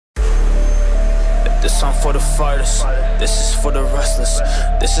This song for the fighters, this is for the wrestlers,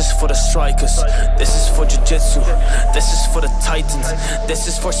 this is for the strikers, this is for jiu-jitsu, this is for the titans, this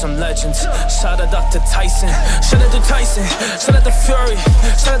is for some legends. Shout out Dr. Tyson, shout out to Tyson, shout out to Fury,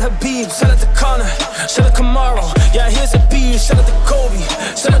 shout out to Habib, shout out to Conor, shout out to Kamaru, yeah here's a beat. Shout out to Kobe,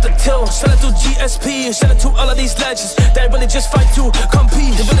 shout out to Till, shout out to GSP, shout out to all of these legends that really just fight to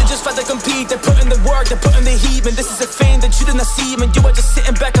compete. They really just fight to compete, they put in the work, they put in the heat, and this is a thing that you did not see, man. You are just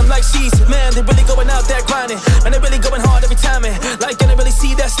sitting back, I'm like, she's, man, they really going out there grinding, and they really going hard every time, man. Like, I didn't really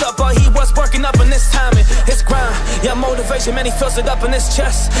see that stuff, but he was working up in this time, and his grind, yeah, motivation, man, he feels it up in his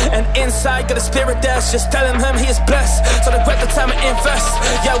chest, and inside got a spirit that's just telling him he is blessed, so they grab the time and invest,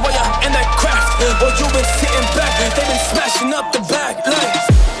 yeah, while you're in that craft, while you been sitting back, they been smashing up the back,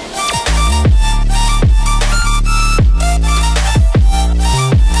 like.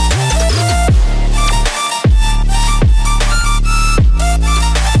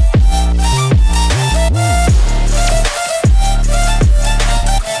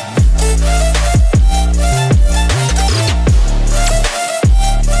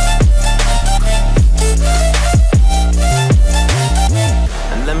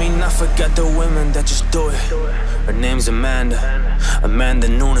 Forget the women that just do it. Her name's Amanda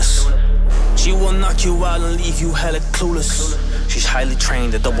Nunes. She will knock you out and leave you hella clueless. She's highly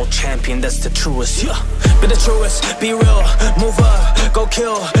trained, a double champion, that's the truest. Yeah, be the truest, be real, move up, go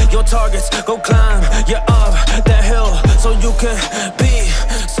kill your targets, go climb, you're up that hill, so you can be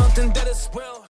something that is real.